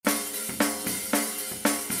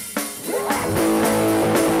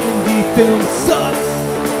film sucks.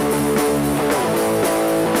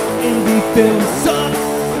 Indie film sucks.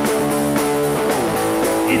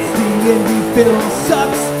 It's the Indie Film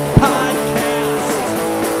Sucks podcast.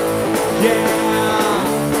 Yeah.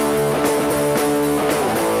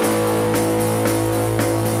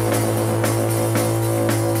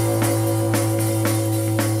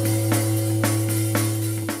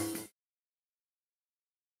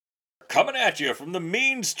 Coming at you from the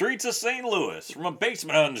mean streets of St. Louis, from a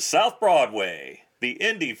basement on South Broadway, the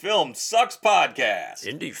Indie Film Sucks podcast.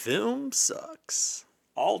 Indie film sucks.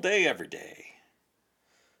 All day, every day.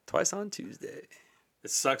 Twice on Tuesday.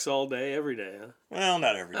 It sucks all day, every day, huh? Well,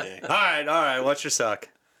 not every day. All right. What's your suck?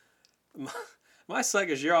 My suck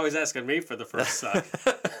is you're always asking me for the first suck.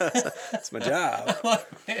 That's my job.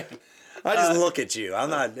 Man. I just look at you. I'm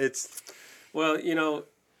not. It's. Well, you know,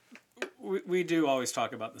 we do always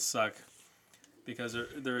talk about the suck because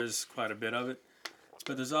there is quite a bit of it,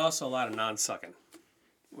 but there's also a lot of non-sucking,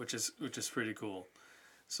 which is pretty cool.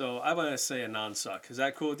 So I want to say a non-suck. Is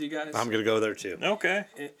that cool with you guys? I'm gonna go there too. Okay.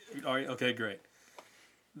 Okay, great.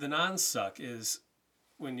 The non-suck is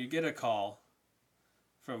when you get a call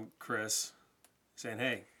from Chris saying,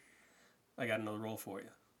 "Hey, I got another role for you,"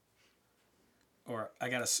 or "I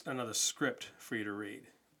got another script for you to read."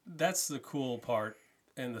 That's the cool part,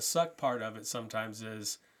 and the suck part of it sometimes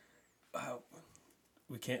is,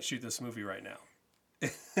 we can't shoot this movie right now.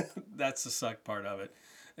 That's the suck part of it.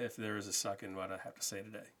 If there is a suck in what I have to say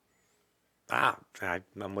today.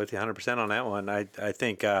 I'm with you 100% on that one. I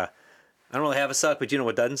think I don't really have a suck, but you know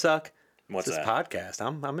what doesn't suck? What's this that? podcast.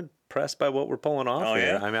 I'm impressed by what we're pulling off Oh,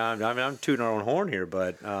 here. yeah? I mean, I'm tooting our own horn here,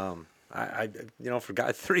 but I for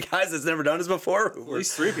three guys that's never done this before, At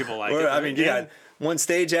least three people like it. I mean, you got one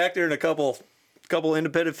stage actor and a couple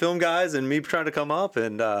independent film guys, and me trying to come up,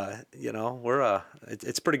 and we're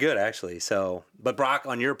it's pretty good actually. So, but Brock,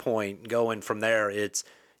 on your point, going from there, it's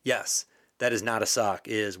yes. That is not a suck.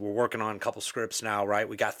 We're working on a couple scripts now, right?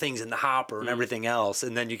 We got things in the hopper and everything else,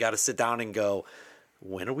 and then you got to sit down and go,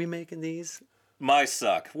 when are we making these? My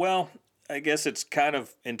suck. Well, I guess it's kind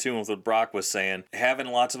of in tune with what Brock was saying. Having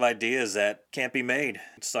lots of ideas that can't be made.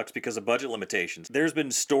 It sucks because of budget limitations. There's been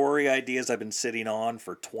story ideas I've been sitting on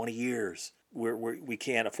for 20 years we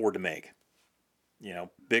can't afford to make. You know,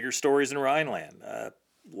 bigger stories in Rhineland.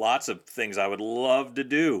 Lots of things I would love to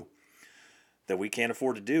do that we can't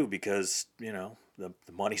afford to do because, you know, the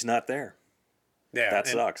money's not there. Yeah, That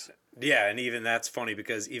sucks. Yeah, and even that's funny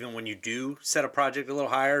because even when you do set a project a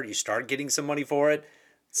little higher, you start getting some money for it,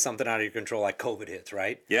 something out of your control like COVID hits,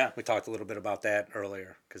 right? Yeah. We talked a little bit about that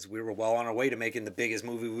earlier because we were well on our way to making the biggest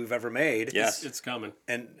movie we've ever made. Yes. It's coming.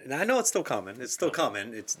 And I know it's still coming. It's still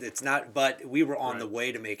coming. It's not, but we were on the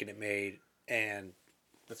way to making it made, and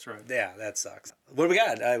That's right. yeah, that sucks. What do we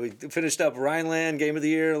got? We finished up Rhineland Game of the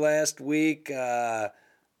Year last week.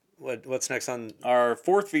 What's next on? Our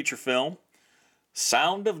fourth feature film,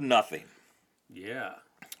 Sound of Nothing, Yeah.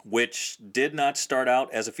 which did not start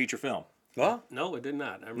out as a feature film. Well, No, it did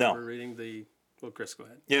not. I remember reading the... Well, Chris, go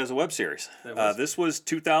ahead. Yeah, it was a web series. That was- This was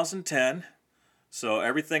 2010. So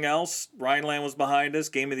everything else, Rhineland was behind us.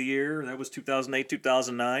 Game of the Year, that was 2008,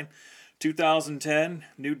 2009. 2010,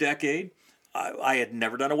 new decade. I had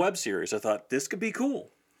never done a web series. I thought this could be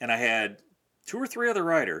cool. And I had 2 or 3 other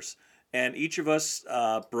writers. And each of us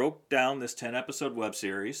broke down this 10-episode web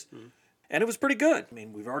series. And it was pretty good. I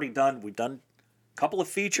mean, we've done a couple of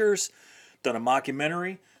features, done a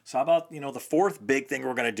mockumentary. So how about, the fourth big thing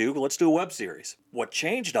we're going to do? Let's do a web series. What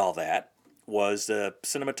changed all that was the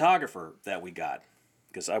cinematographer that we got.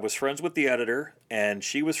 Because I was friends with the editor, and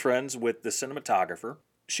she was friends with the cinematographer.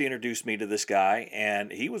 She introduced me to this guy,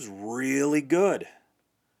 and he was really good.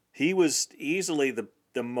 He was easily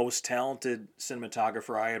the most talented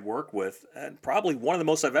cinematographer I had worked with, and probably one of the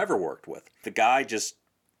most I've ever worked with. The guy just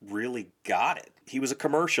really got it. He was a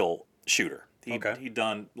commercial shooter. He'd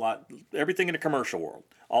done everything in the commercial world,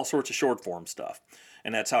 all sorts of short form stuff.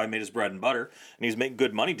 And that's how he made his bread and butter. And he was making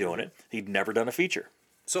good money doing it. He'd never done a feature.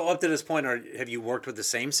 so up to this point, have you worked with the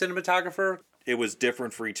same cinematographer? It was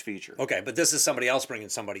different for each feature. Okay, but this is somebody else bringing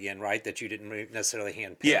somebody in, right? That you didn't necessarily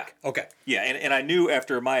handpick. Yeah. Okay. Yeah, and I knew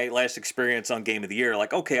after my last experience on Game of the Year,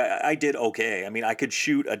 like, okay, I did okay. I mean, I could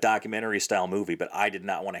shoot a documentary-style movie, but I did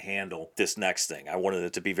not want to handle this next thing. I wanted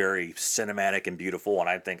it to be very cinematic and beautiful, and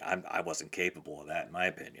I think I wasn't capable of that, in my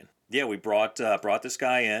opinion. Yeah, we brought this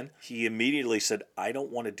guy in. He immediately said, I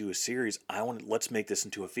don't want to do a series. Let's make this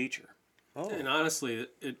into a feature. Oh. And honestly,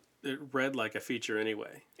 it read like a feature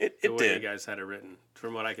anyway. It the way did. you guys had it written,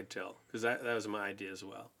 from what I could tell, because that was my idea as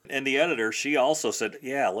well. And the editor, she also said,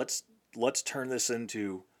 yeah, let's turn this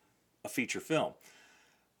into a feature film.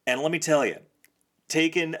 And let me tell you,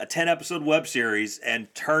 taking a 10-episode web series and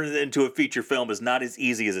turning it into a feature film is not as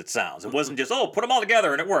easy as it sounds. It wasn't just, put them all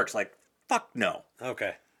together and it works. Like, fuck no.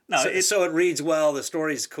 Okay. No, So it reads well. The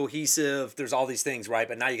story's cohesive. There's all these things, right?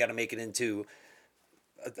 But now you got to make it into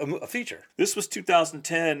a feature. This was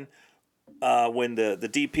 2010 when the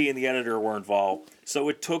DP and the editor were involved. So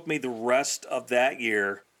it took me the rest of that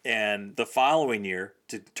year and the following year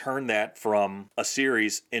to turn that from a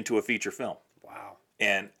series into a feature film. Wow.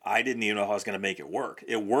 And I didn't even know how I was going to make it work.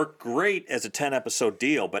 It worked great as a 10-episode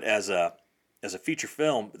deal, but as a feature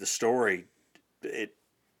film, the story,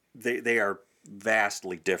 they are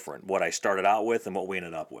vastly different. What I started out with and what we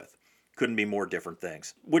ended up with. Couldn't be more different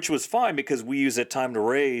things. Which was fine because we used that time to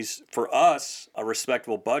raise, for us, a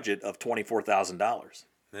respectable budget of $24,000.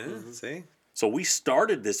 Yeah, see? So we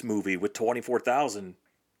started this movie with $24,000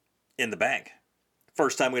 in the bank.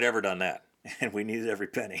 First time we'd ever done that. And we needed every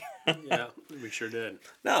penny. Yeah, we sure did.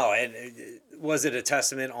 No, and was it a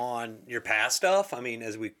testament on your past stuff? I mean,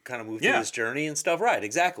 as we kind of moved through this journey and stuff, right?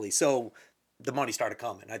 Exactly. So the money started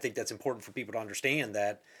coming. I think that's important for people to understand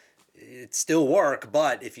that it still work,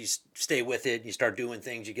 but if you stay with it, you start doing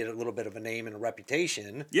things, you get a little bit of a name and a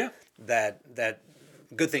reputation. Yeah. That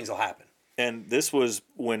good things will happen. And this was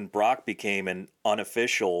when Brock became an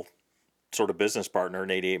unofficial sort of business partner in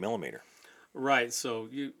 88mm. Right. So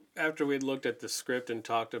after we'd looked at the script and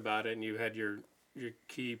talked about it, and you had your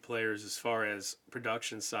key players as far as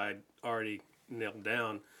production side already nailed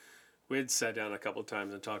down, we had sat down a couple of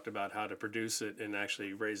times and talked about how to produce it and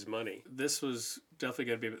actually raise money. This was definitely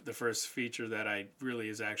going to be the first feature that I really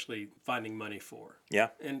is actually finding money for. Yeah.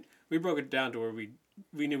 And we broke it down to where we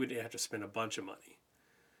knew we'd have to spend a bunch of money.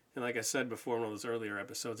 And like I said before in one of those earlier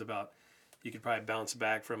episodes about you could probably bounce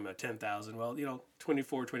back from a 10,000. Well,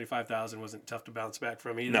 25,000 wasn't tough to bounce back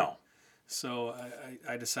from either. No. So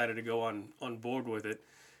I decided to go on board with it.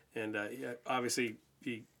 And obviously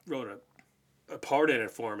he wrote a part in it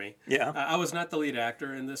for me. Yeah. I was not the lead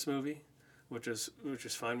actor in this movie, which is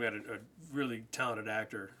fine. We had a really talented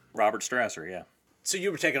actor. Robert Strasser, yeah. So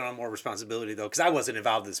you were taking on more responsibility, though, because I wasn't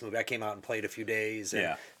involved in this movie. I came out and played a few days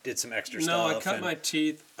and did some extra stuff. No, I cut my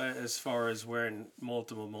teeth as far as wearing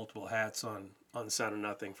multiple hats on Sound of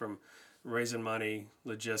Nothing, from raising money,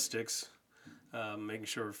 logistics, making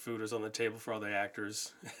sure food was on the table for all the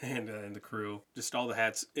actors and the crew. Just all the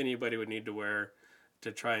hats anybody would need to wear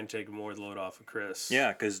to try and take more of the load off of Chris.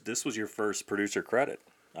 Yeah, because this was your first producer credit,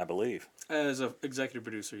 I believe. As an executive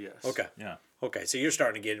producer, yes. Okay. Yeah. Okay, so you're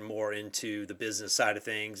starting to get more into the business side of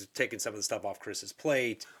things, taking some of the stuff off Chris's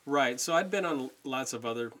plate. Right. So I'd been on lots of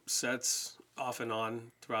other sets off and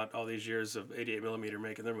on throughout all these years of 88mm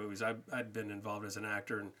making their movies. I'd been involved as an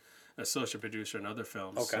actor and associate producer in other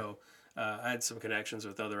films. Okay. So I had some connections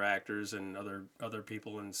with other actors and other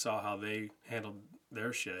people and saw how they handled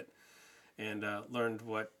their shit and learned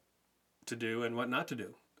what to do and what not to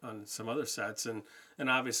do on some other sets. And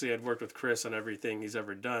obviously I'd worked with Chris on everything he's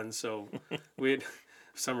ever done. So we'd, for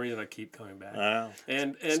some reason I keep coming back. I know.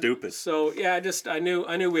 And Stupid. So yeah, I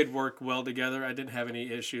knew we'd work well together. I didn't have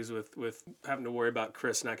any issues with having to worry about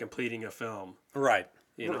Chris not completing a film. Right.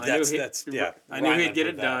 You know, I knew he'd get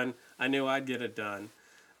it done. I knew I'd get it done.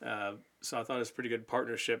 So I thought it was a pretty good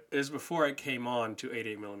partnership. It was before I came on to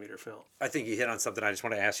 88mm film. I think you hit on something I just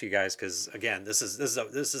want to ask you guys, because again, this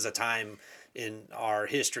is a time in our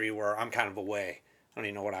history where I'm kind of away. I don't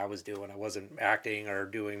even know what I was doing. I wasn't acting or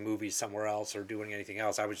doing movies somewhere else or doing anything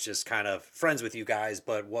else. I was just kind of friends with you guys,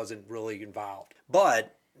 but wasn't really involved.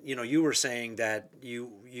 But you were saying that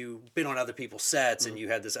you've been on other people's sets and you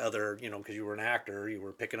had this other, because you were an actor, you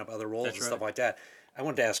were picking up other roles and stuff like that. I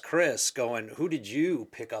wanted to ask Chris, who did you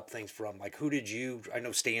pick up things from? Like, I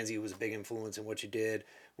know Stanzi was a big influence in what you did.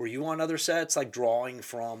 Were you on other sets, like drawing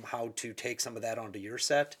from how to take some of that onto your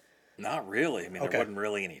set? Not really. I mean, there wasn't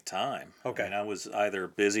really any time. Okay. I mean, I was either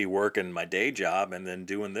busy working my day job and then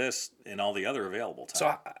doing this and all the other available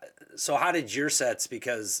time. So how did your sets,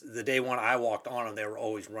 because the day one I walked on them, they were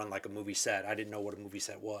always run like a movie set. I didn't know what a movie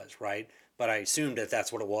set was, right? But I assumed that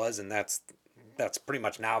that's what it was, and that's pretty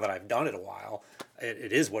much, now that I've done it a while,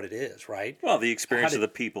 it is what it is, right? Well, the experience of the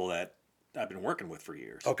people that I've been working with for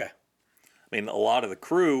years. Okay. I mean, a lot of the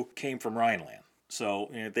crew came from Rhineland. So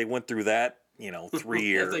they went through that, 3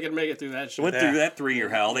 year. If they could make it through that shit. Went through that 3 year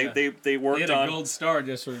hell. They worked They had on a gold star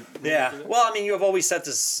just for... Yeah. Well, I mean, you have always set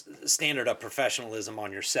this standard of professionalism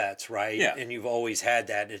on your sets, right? Yeah. And you've always had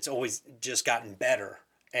that. It's always just gotten better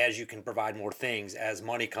as you can provide more things. As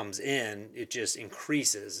money comes in, it just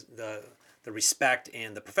increases. The respect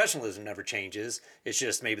and the professionalism never changes. It's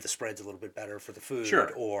just maybe the spread's a little bit better for the food.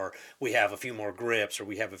 Sure. Or we have a few more grips, or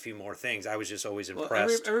we have a few more things. I was just always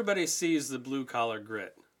impressed. Everybody sees the blue collar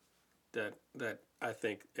grit that I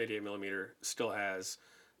think 88 millimeter still has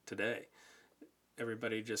today.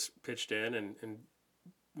 Everybody just pitched in, and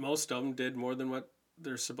most of them did more than what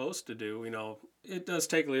they're supposed to do. It does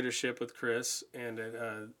take leadership with Chris and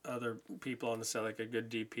other people on the set, like a good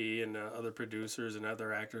DP and other producers and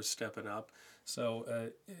other actors stepping up. So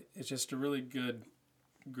it's just a really good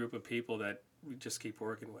group of people that we just keep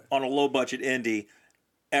working with. On a low budget indie,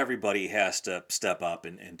 everybody has to step up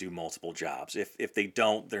and do multiple jobs. If they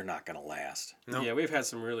don't, they're not going to last. No. Yeah, we've had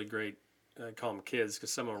some really great, I call them kids,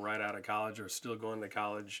 because some of them right out of college or still going to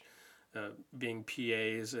college, being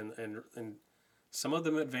PAs, and some of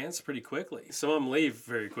them advance pretty quickly. Some of them leave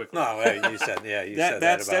very quickly. No, you said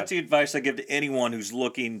That's the advice I give to anyone who's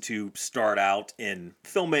looking to start out in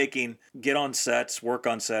filmmaking. Get on sets, work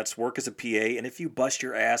as a PA, and if you bust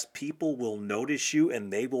your ass, people will notice you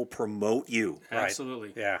and they will promote you. Right.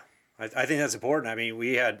 Absolutely. Yeah, I think that's important. I mean,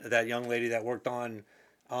 we had that young lady that worked on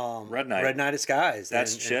Red Night of Skies.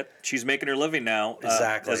 That's shit. She's making her living now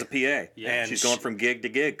Exactly. as a PA. Yeah. And she's going from gig to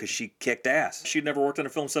gig because she kicked ass. She'd never worked on a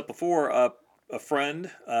film set before. A friend,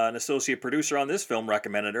 an associate producer on this film,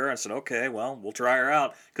 recommended her. I said, okay, well, we'll try her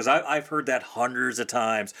out. Because I've heard that hundreds of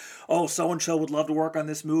times. Oh, so-and-so would love to work on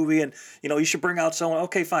this movie. And, you should bring out someone.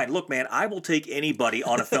 Okay, fine. Look, man, I will take anybody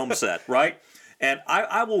on a film set, right? And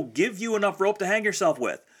I will give you enough rope to hang yourself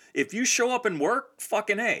with. If you show up and work,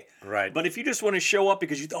 fucking A. Right. But if you just want to show up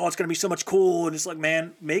because it's going to be so much cool. And it's like,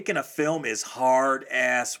 man, making a film is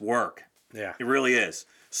hard-ass work. Yeah. It really is.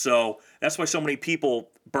 So that's why so many people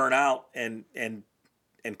burn out and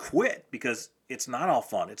quit, because it's not all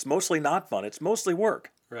fun. It's mostly not fun. It's mostly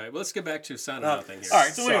work. Right. Well, let's get back to Sound of Nothing here. All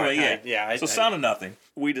right. So Sorry, anyway, Sound of Nothing.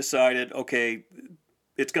 We decided, okay,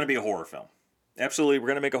 it's going to be a horror film. Absolutely, we're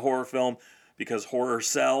going to make a horror film because horror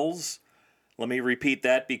sells. Let me repeat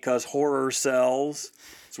that, because horror sells.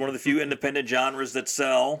 It's one of the few independent genres that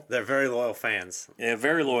sell. They're very loyal fans. Yeah,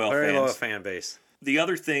 very loyal Very fans. loyal fan base. The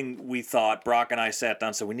other thing we thought, Brock and I sat down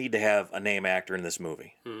and said, we need to have a name actor in this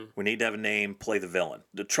movie. We need to have a name, play the villain.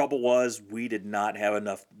 The trouble was we did not have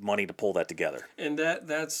enough money to pull that together. And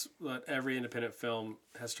that's what every independent film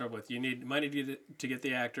has trouble with. You need money to get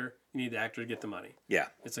the actor. You need the actor to get the money. Yeah.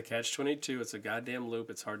 It's a catch-22. It's a goddamn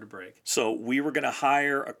loop. It's hard to break. So we were going to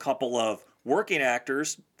hire a couple of working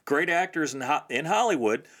actors, great actors in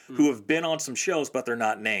Hollywood, who have been on some shows, but they're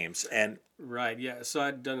not names. And Right, yeah. So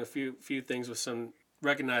I'd done a few things with some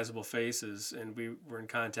recognizable faces, and we were in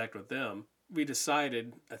contact with them. We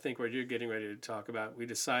decided, I think what you're getting ready to talk about, we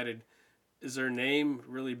decided, is their name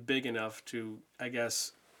really big enough to, I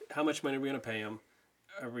guess, how much money are we going to pay them?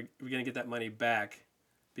 Are we going to get that money back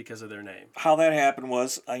because of their name? how that happened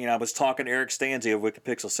was, I was talking to Eric Stanzi of Wicked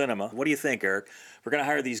Pixel Cinema. What do you think, Eric? We're going to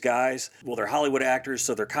hire these guys. Well, they're Hollywood actors,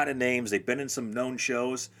 so they're kind of names. They've been in some known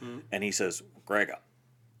shows. And he says, Grega,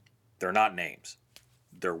 they're not names.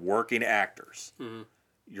 They're working actors.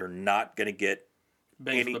 You're not going to get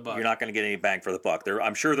Bang for the buck. You're not going to get any bang for the buck.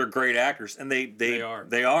 I'm sure they're great actors, and they are.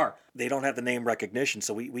 They are. They don't have the name recognition,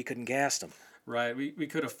 so we couldn't gas them. Right. We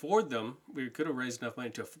could afford them. We could have raised enough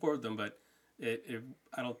money to afford them, but it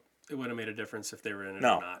wouldn't have made a difference if they were in it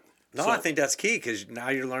No. or not. No, So- I think that's key, because now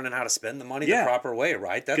you're learning how to spend the money Yeah. the proper way,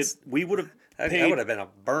 right? Because we would have That paid. would have been a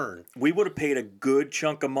burn. We would have paid a good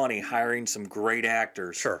chunk of money hiring some great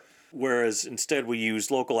actors. Sure. Whereas instead we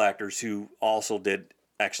used local actors who also did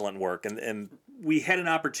excellent work, and we had an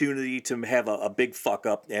opportunity to have a big fuck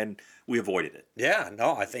up, and we avoided it. Yeah,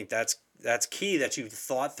 no, I think that's key, that you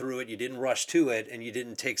thought through it, you didn't rush to it, and you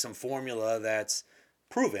didn't take some formula that's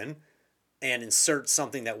proven and insert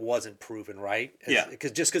something that wasn't proven, right? Yeah.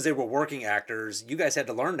 Because they were working actors, you guys had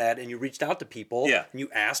to learn that, and you reached out to people, Yeah. and you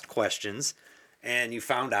asked questions, and you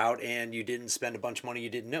found out, and you didn't spend a bunch of money you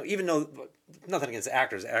didn't know. Even though, nothing against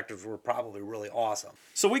actors were probably really awesome.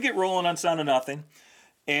 So we get rolling on Sound of Nothing,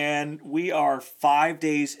 and we are 5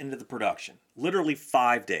 days into the production. Literally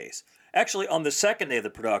 5 days. Actually, on the second day of the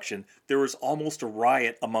production, there was almost a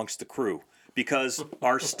riot amongst the crew because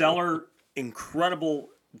our stellar, incredible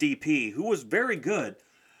DP, who was very good,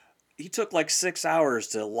 he took like 6 hours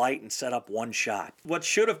to light and set up one shot. What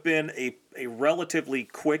should have been a relatively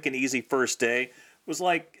quick and easy first day was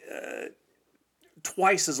like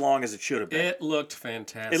twice as long as it should have been. It looked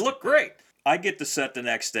fantastic. It looked great. I get to set the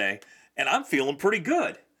next day, and I'm feeling pretty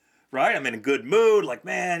good, right? I'm in a good mood. Like,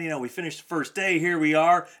 man, we finished the first day. Here we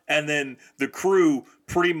are. And then the crew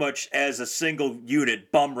pretty much as a single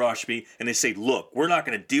unit bum rush me, and they say, look, we're not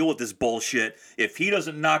going to deal with this bullshit. If he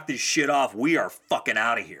doesn't knock this shit off, we are fucking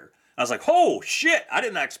out of here. I was like, oh, shit. I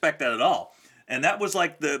did not expect that at all. And that was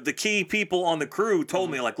like the key people on the crew told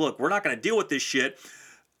me, like, look, we're not going to deal with this shit.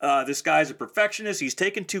 This guy's a perfectionist. He's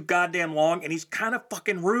taking too goddamn long, and he's kind of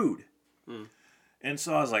fucking rude. And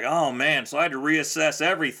so I was like, oh man, so I had to reassess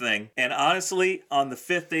everything. And honestly, on the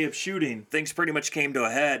 5th day of shooting, things pretty much came to a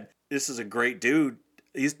head. This is a great dude.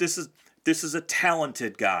 This is a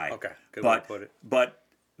talented guy. Okay, good way to but, put it. But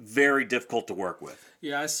very difficult to work with.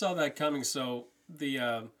 Yeah, I saw that coming. So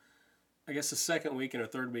I guess the second weekend or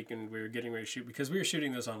third weekend we were getting ready to shoot, because we were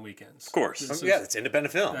shooting this on weekends. Of course. This Yeah, is- it's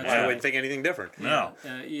independent film. That's I right. wouldn't think anything different. No.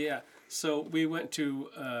 Yeah. So we went to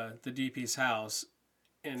the DP's house,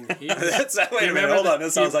 and he. That's wait a minute. remember Hold the- on.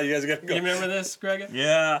 That sounds like you guys are gonna go You remember this, Greg?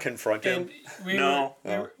 Yeah. confront him. And we No.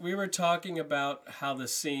 we were talking about how the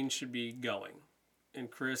scene should be going, and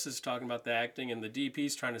Chris is talking about the acting, and the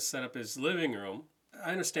DP's trying to set up his living room.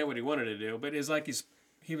 I understand what he wanted to do, but it's like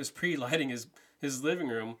he was pre-lighting his living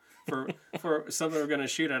room for something we're going to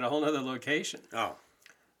shoot at a whole other location. Oh,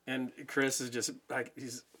 And Chris is just like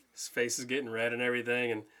his face is getting red and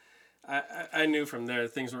everything, and I knew from there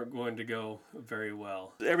things weren't going to go very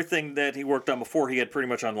well. Everything that he worked on before, he had pretty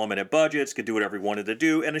much unlimited budgets, could do whatever he wanted to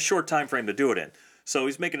do, and a short time frame to do it in. So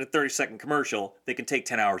he's making a 30-second commercial. They can take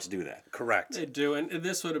 10 hours to do that. correct. They do, and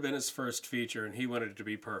this would have been his first feature, and he wanted it to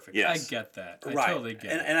be perfect. Yes. I get that. I Right. totally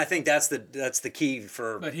get it. And I think that's the key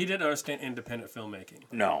for. But he didn't understand independent filmmaking.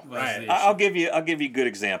 No. Was the issue. I'll give you a good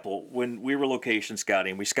example. When we were location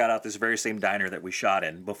scouting, we scout out this very same diner that we shot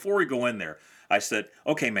in. Before we go in there, I said,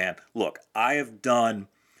 okay, man, look, I have done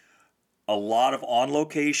a lot of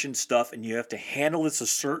on-location stuff, and you have to handle this a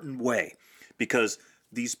certain way because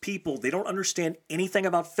these people, they don't understand anything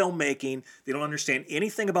about filmmaking. They don't understand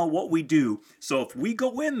anything about what we do. So if we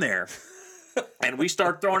go in there and we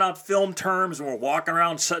start throwing out film terms and we're walking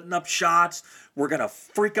around setting up shots, we're going to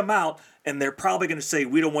freak them out, and they're probably going to say,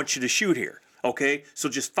 we don't want you to shoot here. Okay, so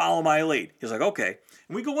just follow my lead. He's like, okay.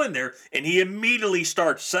 And we go in there, and he immediately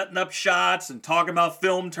starts setting up shots and talking about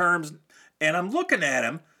film terms. And I'm looking at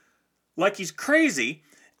him like he's crazy.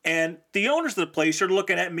 And the owners of the place are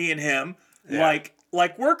looking at me and him like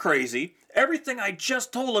we're crazy. Everything I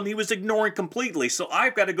just told him, he was ignoring completely. So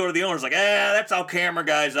I've got to go to the owners like, that's how camera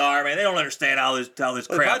guys are, man. They don't understand how this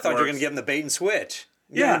Well, crap I thought you were works. going to give them the bait and switch.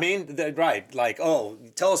 You know what I mean? Right. Like, oh,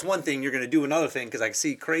 tell us one thing, you're going to do another thing because I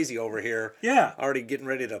see crazy over here. Yeah. Already getting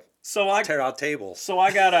ready to So I tear out tables. So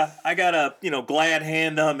I gotta glad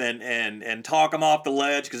hand them and talk them off the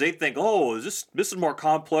ledge because they think, oh, this is more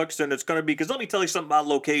complex than it's gonna be. Because let me tell you something about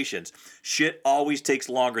locations. Shit always takes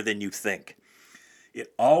longer than you think.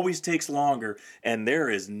 It always takes longer, and there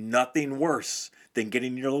is nothing worse than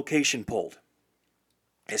getting your location pulled,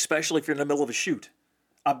 especially if you're in the middle of a shoot.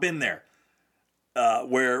 I've been there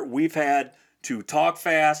where we've had to talk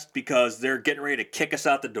fast because they're getting ready to kick us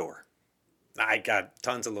out the door. I got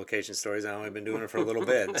tons of location stories. I've only been doing it for a little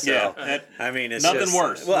bit. So, Yeah, I mean, it's nothing just-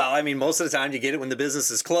 worse. Well, I mean, most of the time you get it when the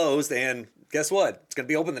business is closed, and guess what? It's going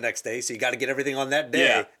to be open the next day, so you got to get everything on that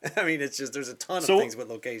day. I mean, it's just there's a ton of things with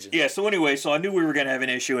locations. Yeah, so anyway, so I knew we were going to have an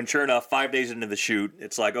issue, and sure enough, 5 days into the shoot,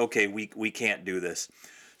 it's like, okay, we can't do this.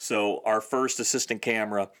 So our first assistant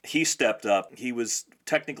camera, he stepped up. He was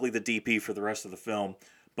technically the DP for the rest of the film,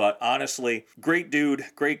 but honestly, great dude,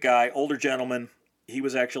 great guy, older gentleman. He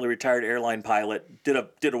was actually a retired airline pilot, did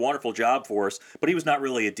a wonderful job for us, but he was not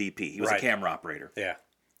really a DP. He was a camera operator. Yeah.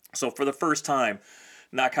 So for the first time,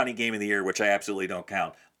 not counting Game of the Year, which I absolutely don't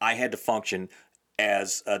count, I had to function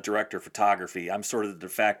as a director of photography. I'm sort of the de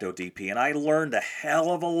facto DP, and I learned a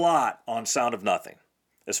hell of a lot on Sound of Nothing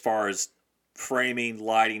as far as framing,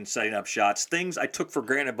 lighting, setting up shots, things I took for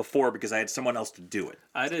granted before because I had someone else to do it.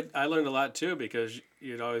 I learned a lot too because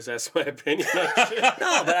you'd always ask my opinion on shit.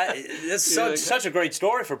 No, but it's such a great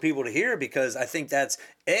story for people to hear because I think that's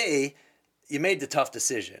you made the tough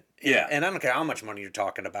decision. Yeah. And I don't care how much money you're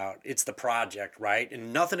talking about. It's the project, right?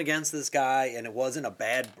 And nothing against this guy, and it wasn't a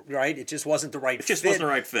bad, right? It just wasn't the right fit. It just wasn't the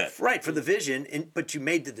right fit. Right, for the vision, but you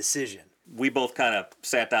made the decision. We both kind of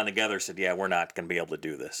sat down together and said, yeah, we're not going to be able to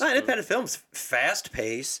do this. No, independent film's fast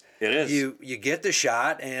pace. It is. You get the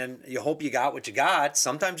shot, and you hope you got what you got.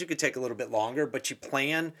 Sometimes you could take a little bit longer, but you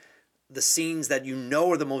plan the scenes that you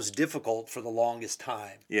know are the most difficult for the longest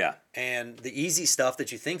time. Yeah. And the easy stuff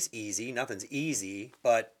that you think's easy, nothing's easy,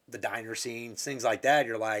 but the diner scenes, things like that,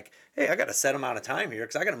 you're like, hey, I got a set amount of time here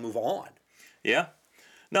because I got to move on. Yeah.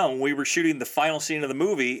 No, when we were shooting the final scene of the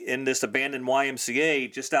movie in this abandoned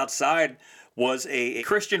YMCA, just outside was a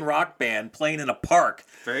Christian rock band playing in a park.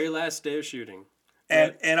 Very last day of shooting.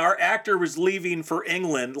 And our actor was leaving for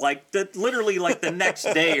England literally the next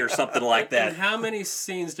day or something like that. And how many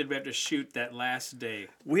scenes did we have to shoot that last day?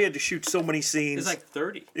 We had to shoot so many scenes. It was like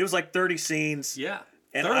 30. It was like 30 scenes. Yeah.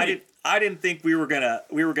 And 30. I didn't think we were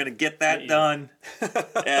gonna get that done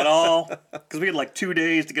at all, because we had like 2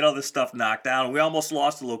 days to get all this stuff knocked down. We almost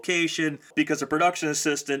lost the location because a production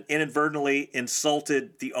assistant inadvertently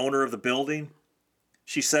insulted the owner of the building.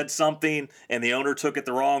 She said something, and the owner took it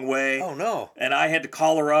the wrong way. Oh no! And I had to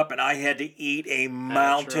call her up, and I had to eat a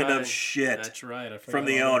mountain right. of shit That's right. I forgot from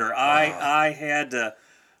the all owner. that. I had to.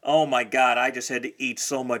 Oh my God! I just had to eat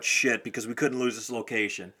so much shit because we couldn't lose this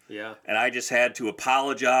location. Yeah. And I just had to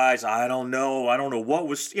apologize. I don't know what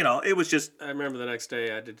was. It was just. I remember the next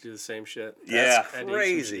day I had to do the same shit. Yeah. I had to eat some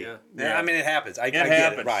Crazy. shit, Yeah. I mean, it happens. I It get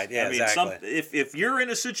happens. it. Right. Yeah. I mean, exactly. if you're in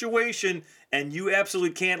a situation and you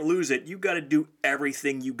absolutely can't lose it, you got to do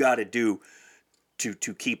everything you got to do to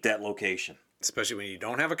keep that location. Especially when you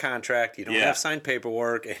don't have a contract, you don't Yeah. have signed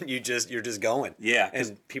paperwork, and you're just going. Yeah, 'cause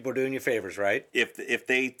And people are doing you favors, right? if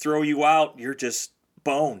they throw you out, you're just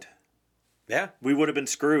boned. Yeah. We would have been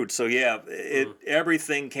screwed. So yeah,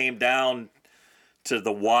 everything came down to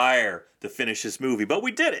the wire to finish this movie, but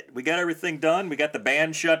we did it. We got everything done. We got the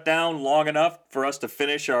band shut down long enough for us to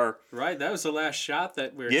finish our. Right, that was the last shot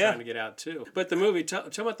that we were Yeah. trying to get out too. But the movie, tell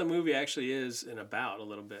me what the movie actually is and about a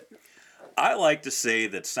little bit. I like to say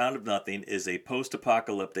that Sound of Nothing is a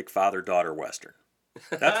post-apocalyptic father-daughter western.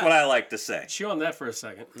 That's what I like to say. Chew on that for a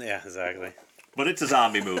second. Yeah. Exactly. But it's a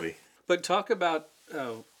zombie movie. But talk about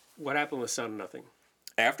what happened with Sound of Nothing.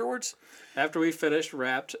 Afterwards? After we finished,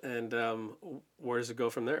 wrapped, and where does it go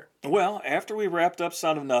from there? Well, after we wrapped up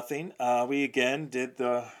Sound of Nothing, we again did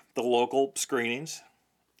the local screenings,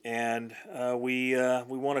 and we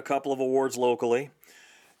won a couple of awards locally,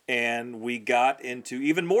 and we got into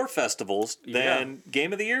even more festivals than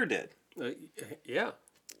Game of the Year did. Yeah.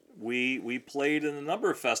 We played in a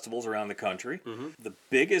number of festivals around the country. Mm-hmm. The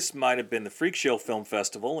biggest might have been the Freak Show Film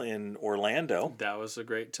Festival in Orlando. That was a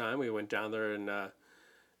great time. We went down there and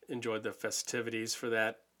enjoyed the festivities for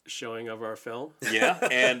that showing of our film. Yeah,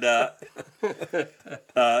 and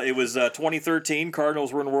it was 2013.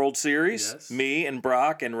 Cardinals were in the World Series. Yes. Me and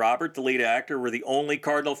Brock and Robert, the lead actor, were the only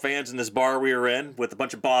Cardinal fans in this bar we were in with a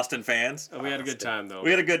bunch of Boston fans. We had a good time, though.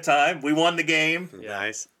 We had a good time. We won the game.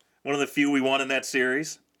 Nice. One of the few we won in that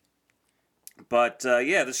series. But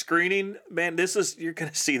the screening, man, you're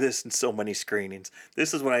gonna see this in so many screenings.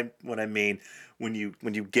 This is what I mean when you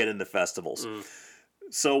get into festivals.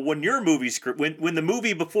 So when your movie when the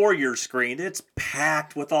movie before you're screened, it's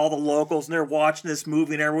packed with all the locals and they're watching this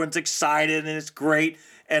movie and everyone's excited and it's great.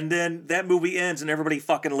 And then that movie ends and everybody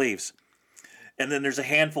fucking leaves. And then there's a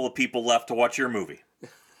handful of people left to watch your movie.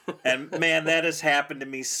 And man, that has happened to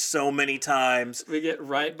me so many times. We get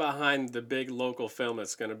right behind the big local film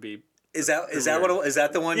that's going to be. Is that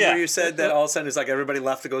the one Yeah. where you said that all of a sudden it's like everybody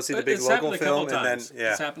left to go see the big It's local happened a couple film, and then times. yeah,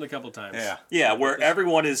 It's happened a couple times. Yeah, where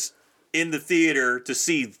everyone is in the theater to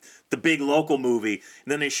see the big local movie,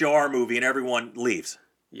 and then they show our movie, and everyone leaves.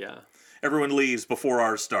 Yeah. Everyone leaves before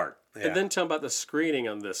ours start. yeah. And then tell them about the screening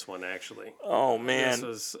on this one, actually. Oh man!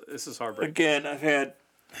 This is heartbreaking. Again, I've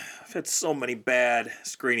had so many bad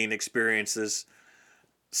screening experiences.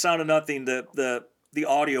 Sound of Nothing. The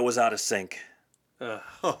audio was out of sync.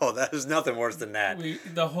 Oh, that is nothing worse than that.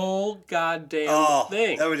 The whole goddamn Oh,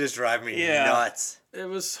 thing. that would just drive me Yeah. nuts. It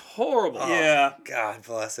was horrible. Yeah, God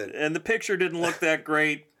bless it. and the picture didn't look that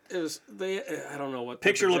great. It was I don't know what the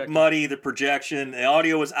Picture looked projector- muddy. The projection, the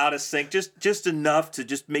audio was out of sync. Just enough to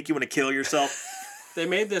just make you want to kill yourself. They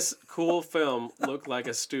made this cool film look like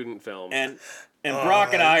a student film. And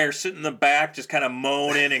Brock and I are sitting in the back, just kind of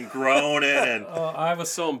moaning and groaning, and I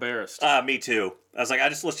was so embarrassed me too. I was like,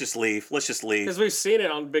 let's just leave. Let's just leave. because we've seen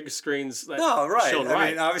it on big screens. That No, right. shown I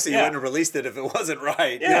mean, obviously you Yeah. wouldn't have released it if it wasn't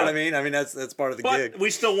right. You Yeah. know what I mean? I mean, that's part of the But gig. we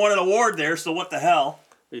still won an award there, so what the hell?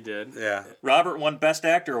 we did. Yeah. Robert won Best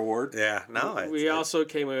Actor award. Yeah. No. We also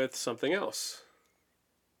came up with something else.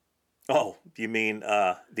 Oh, you mean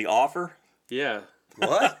The Offer? Yeah.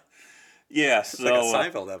 What? Yeah, It's so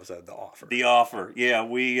like a Seinfeld episode, The Offer. The Offer. Yeah,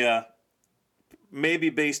 we maybe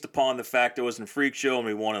based upon the fact it was in Freak Show and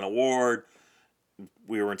we won an award.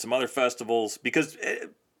 We were in some other festivals because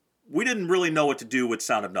we didn't really know what to do with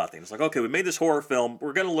Sound of Nothing. It's like, okay, we made this horror film.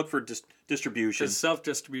 We're going to look for distribution. Because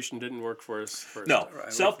self-distribution didn't work for us first. No,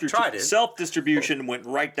 we tried it. self-distribution went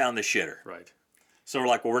right down the shitter. Right. So we're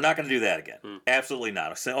like, well, we're not going to do that again. Absolutely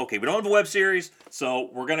not. I said, okay, we don't have a web series, so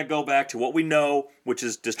we're going to go back to what we know, which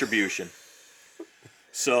is distribution.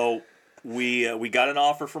 So we got an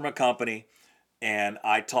offer from a company, and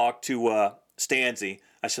I talked to Stanzi.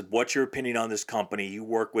 I said, what's your opinion on this company? You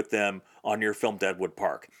work with them on your film Deadwood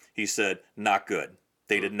Park. He said, not good.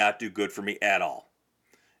 They did not do good for me at all.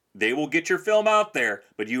 They will get your film out there,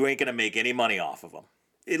 but you ain't going to make any money off of them.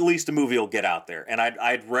 At least the movie will get out there. And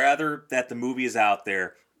I'd rather that the movie is out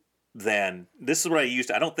there than this is what I used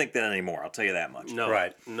to. I don't think that anymore. I'll tell you that much. No,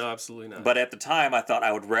 Right. No, absolutely not. But at the time, I thought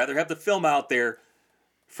I would rather have the film out there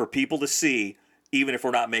for people to see, even if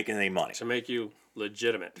we're not making any money. to make you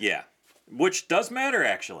legitimate. Yeah, which does matter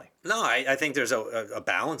actually. No, I think there's a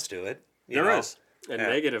balance to it. There is. A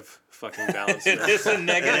negative fucking balance. It is a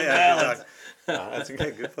negative balance. That's a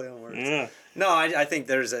good play on words. Yeah. No, I think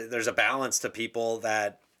there's a balance to people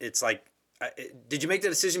that it's like, did you make the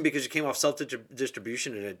decision because you came off self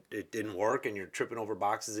distribution and it didn't work and you're tripping over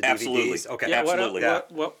boxes of Absolutely. DVDs? Okay, Yeah, Absolutely.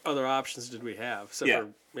 What other options did we have? Except Yeah. for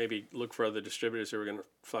maybe look for other distributors who were going to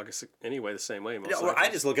fuck us anyway the same way. Most Yeah, well, likely. I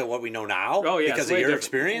just look at what we know now Oh, yeah, because it's of way your different.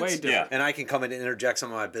 experience. Way different. Yeah. And I can come in and interject some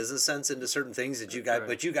of my business sense into certain things that you guys, Right.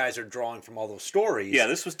 but you guys are drawing from all those stories. Yeah,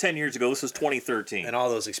 this was 10 years ago. This was 2013. And all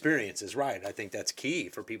those experiences, right? I think that's key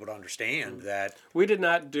for people to Mm. understand that. We did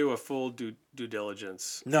not do a full due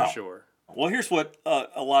diligence No. for sure. Well, here's what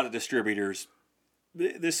a lot of distributors,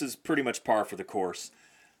 this is pretty much par for the course,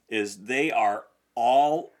 is they are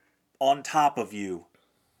all on top of you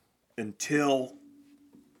until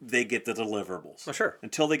they get the deliverables. Oh, sure.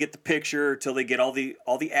 Until they get the picture, until they get all the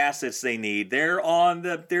assets they need. They're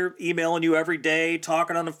emailing you every day,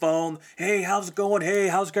 talking on the phone. Hey, how's it going? Hey,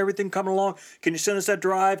 how's everything coming along? Can you send us that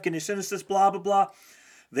drive? Can you send us this blah blah blah?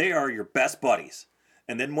 They are your best buddies.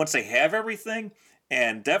 And then once they have everything,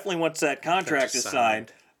 and definitely once that contract is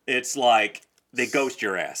signed, it's like they ghost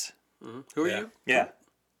your ass. Who are Yeah. you? Yeah.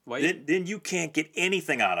 Why? Then you can't get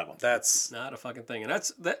anything out of them. That's Not a fucking thing. And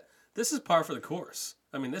this is par for the course.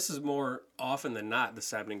 I mean, this is more often than not this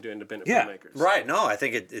happening to independent Yeah. filmmakers. right. No, I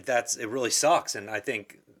think it really sucks, and I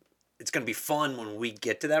think it's going to be fun when we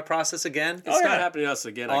get to that process again. It's Oh, not yeah. happening to us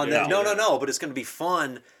again. I On that, guarantee no, you. but it's going to be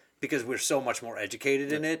fun because we're so much more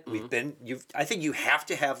educated in it. I think you have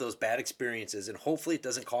to have those bad experiences, and hopefully it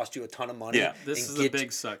doesn't cost you a ton of money. Yeah. This and is get the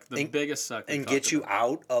big suck. The and- biggest suck. we've and talked get you about.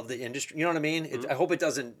 out of the industry. You know what I mean? I hope it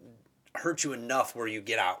doesn't hurt you enough where you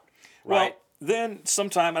get out. Well, Right? then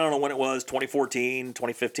sometime, I don't know when it was, 2014,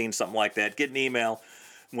 2015, something like that, get an email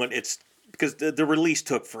when it's, because the release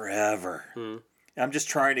took forever. I'm just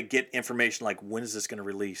trying to get information like, when is this going to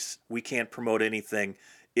release? We can't promote anything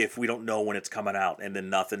if we don't know when it's coming out. And then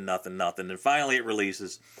nothing. And finally it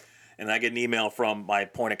releases. And I get an email from my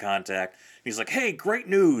point of contact. He's like, hey, great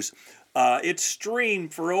news. It's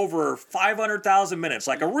streamed for over 500,000 minutes,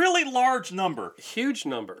 like a really large number. Huge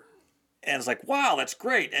number. And it's like, wow, that's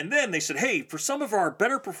great. And then they said, hey, for some of our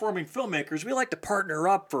better performing filmmakers, we like to partner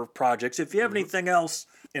up for projects. If you have anything else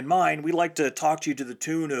in mind, we like to talk to you to the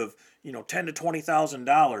tune of, $10,000 to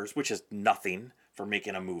 $20,000, which is nothing for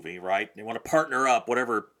making a movie, right? They want to partner up,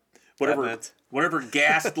 whatever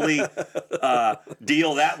ghastly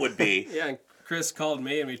deal that would be. Yeah, and Chris called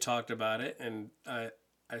me and we talked about it, and I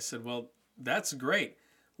said, well, that's great.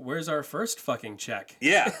 Where's our first fucking check?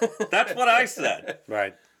 Yeah, that's what I said.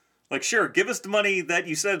 Right. Like, sure, give us the money that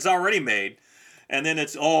you said it's already made. And then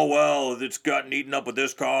it's, oh, well, it's gotten eaten up with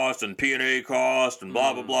this cost and P&A cost and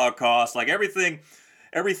blah, blah, blah cost. Like, everything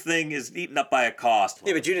is eaten up by a cost.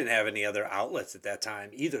 Yeah, but you didn't have any other outlets at that time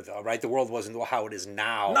either, though, right? The world wasn't how it is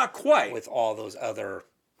now. Not quite. With all those other,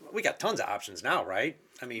 we got tons of options now, right?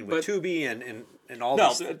 I mean, with But- Tubi and all No,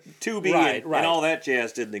 this. Tubi Right, and right. all that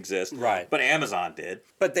jazz didn't exist. Right. But Amazon did.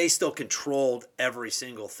 But they still controlled every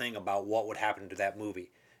single thing about what would happen to that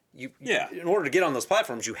movie. Yeah. In order to get on those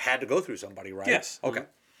platforms, you had to go through somebody, right? Yes. Okay.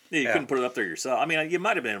 Yeah, you Yeah. couldn't put it up there yourself. I mean, you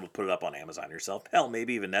might have been able to put it up on Amazon yourself. Hell,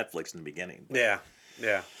 maybe even Netflix in the beginning. Yeah.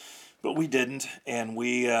 Yeah. But we didn't, and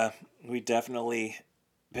we definitely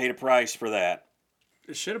paid a price for that.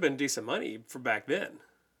 It should have been decent money for back then.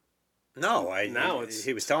 No, Now it's-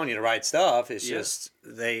 he was telling you the right stuff. It's Yeah. just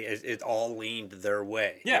it all leaned their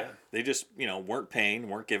way. Yeah. They just, weren't paying,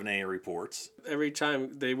 weren't giving any reports. Every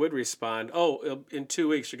time they would respond, oh, in 2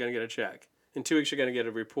 weeks you're going to get a check. In 2 weeks you're going to get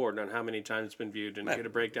a report on how many times it's been viewed and get a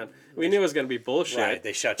breakdown. We knew it was going to be bullshit. Right,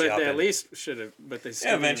 they shut but you up they at and- least should have. But they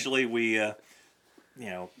still Yeah, eventually we,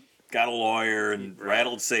 got a lawyer and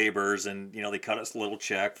rattled sabers, and they cut us a little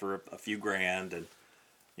check for a few grand, and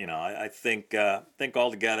I think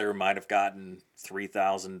altogether might have gotten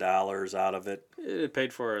 $3,000 out of it. It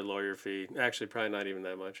paid for a lawyer fee. Actually, probably not even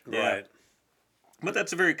that much. Yeah. Right. But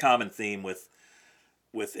that's a very common theme with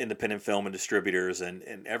independent film and distributors,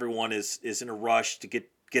 and everyone is in a rush to get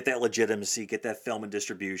that legitimacy, get that film and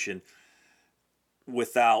distribution,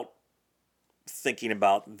 without thinking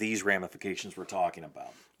about these ramifications we're talking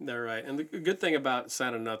about. They're right. And the good thing about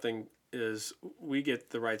Sound of Nothing is we get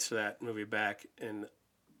the rights to that movie back in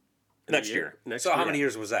a Next year. Next So year. how many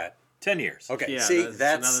years was that? 10 years. Okay. Yeah, See, that's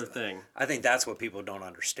that's another thing. I think that's what people don't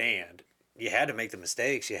understand. you had to make the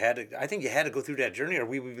mistakes. I think you had to go through that journey, or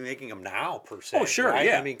we would be making them now, per se. Oh, sure, right?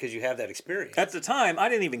 yeah. I mean, because you have that experience. At the time, I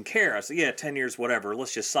didn't even care. I said, yeah, 10 years, whatever.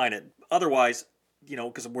 Let's just sign it. Otherwise,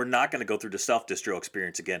 because we're not going to go through the self-distro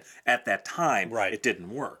experience again. At that time, Right. it didn't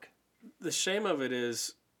work. The shame of it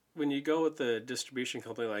is when you go with the distribution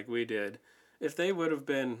company like we did, if they would have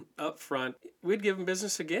been up front, we'd give them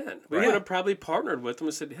business again. We Right. would have probably partnered with them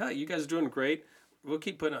and said, hey, you guys are doing great. We'll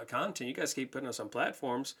keep putting out content. You guys keep putting us on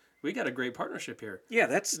platforms. We got a great partnership here. Yeah,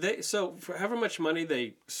 that's... So for however much money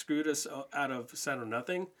they screwed us out of Sound of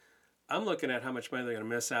Nothing, I'm looking at how much money they're going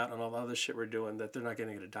to miss out on all the other shit we're doing that they're not going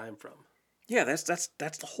to get a dime from. Yeah, that's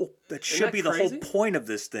the whole... That should that be the crazy? whole point of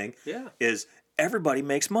this thing. Yeah. Is everybody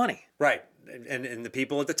makes money. Right. And the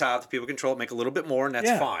people at the top, the people who control it, make a little bit more, and that's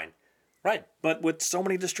Yeah. fine. Right. But with so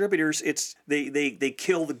many distributors, it's they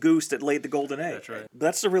kill the goose that laid the golden egg. That's right.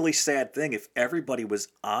 That's the really sad thing. If everybody was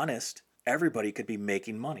honest, everybody could be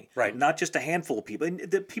making money. Right. Not just a handful of people. And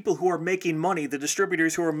the people who are making money, the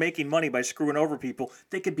distributors who are making money by screwing over people,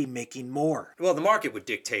 they could be making more. Well, the market would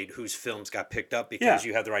dictate whose films got picked up because Yeah.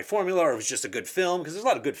 you have the right formula, or it was just a good film. Because there's a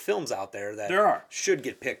lot of good films out there that There are. should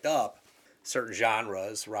get picked up. Certain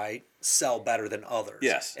genres, right, sell better than others.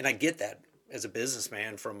 Yes. And I get that. As a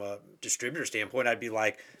businessman, from a distributor standpoint, I'd be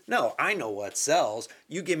like, no, I know what sells.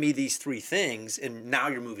 You give me these 3 things, and now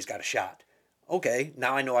your movie's got a shot. Okay,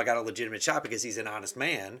 now I know I got a legitimate shot because he's an honest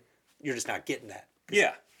man. You're just not getting that.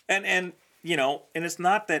 Yeah. And it's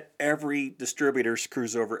not that every distributor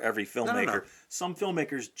screws over every filmmaker. no. Some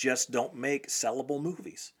filmmakers just don't make sellable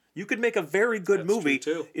movies. You could make a very good That's movie.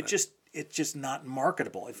 true, too. It's just not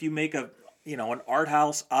marketable. If you make an art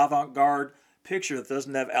house avant-garde picture that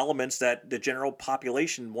doesn't have elements that the general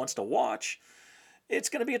population wants to watch, it's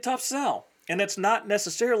going to be a tough sell. And it's not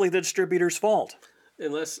necessarily the distributor's fault.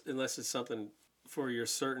 Unless it's something for your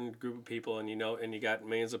certain group of people and you got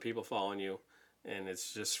millions of people following you and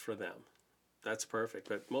it's just for them. That's perfect.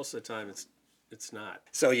 But most of the time it's not.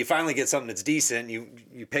 So you finally get something that's decent.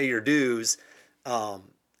 You pay your dues,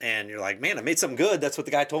 and you're like, man, I made something good. That's what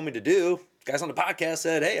the guy told me to do. The guys on the podcast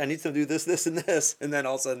said, hey, I need to do this, this, and this. And then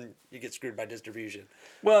all of a sudden you get screwed by distribution.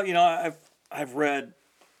 Well, I've read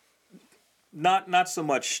not so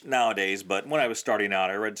much nowadays, but when I was starting out,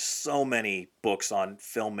 I read so many books on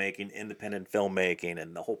filmmaking, independent filmmaking,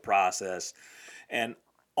 and the whole process. And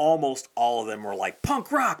almost all of them were like,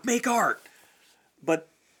 punk rock, make art. But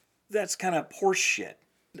that's kind of horse shit.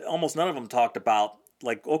 Almost none of them talked about,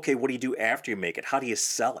 like, okay, what do you do after you make it? How do you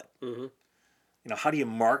sell it? Mm-hmm. How do you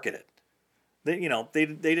market it? They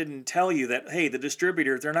didn't tell you that, hey, the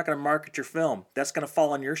distributor, they're not going to market your film. That's going to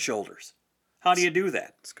fall on your shoulders. How do you do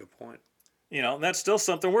that? That's a good point. That's still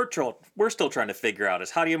something we're still trying to figure out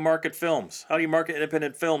is how do you market films? How do you market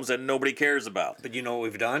independent films that nobody cares about? But you know what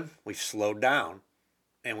we've done? We've slowed down,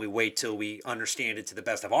 and we wait till we understand it to the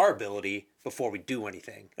best of our ability before we do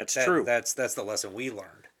anything. That's true. That's the lesson we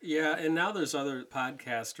learned. Yeah, and now there's other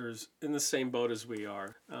podcasters in the same boat as we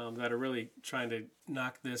are that are really trying to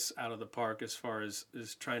knock this out of the park as far as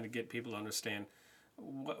trying to get people to understand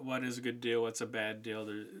what is a good deal, what's a bad deal.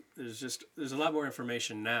 There's a lot more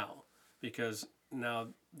information now because now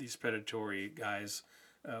these predatory guys,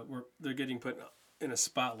 they're getting put in a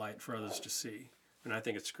spotlight for others to see. And I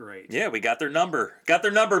think it's great. Yeah, we got their number. Got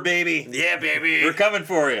their number, baby. Yeah, baby. We're coming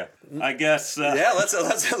for you. I guess. Yeah,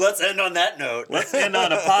 let's end on that note. Let's end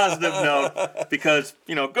on a positive note because,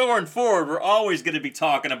 going forward, we're always going to be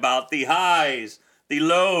talking about the highs, the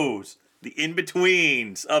lows, the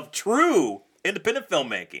in-betweens of true independent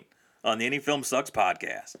filmmaking on the Indie Film Sucks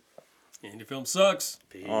podcast. Indie Film Sucks.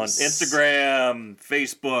 Peace. On Instagram,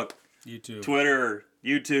 Facebook, YouTube. Twitter,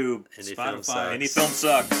 YouTube, Indie Film Spotify. Sucks. Indie Film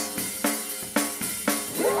Sucks.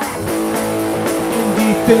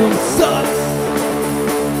 Indie film sucks.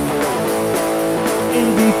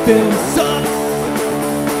 Indie film sucks.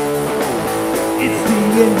 It's the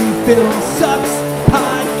Indie Film Sucks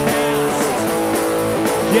podcast.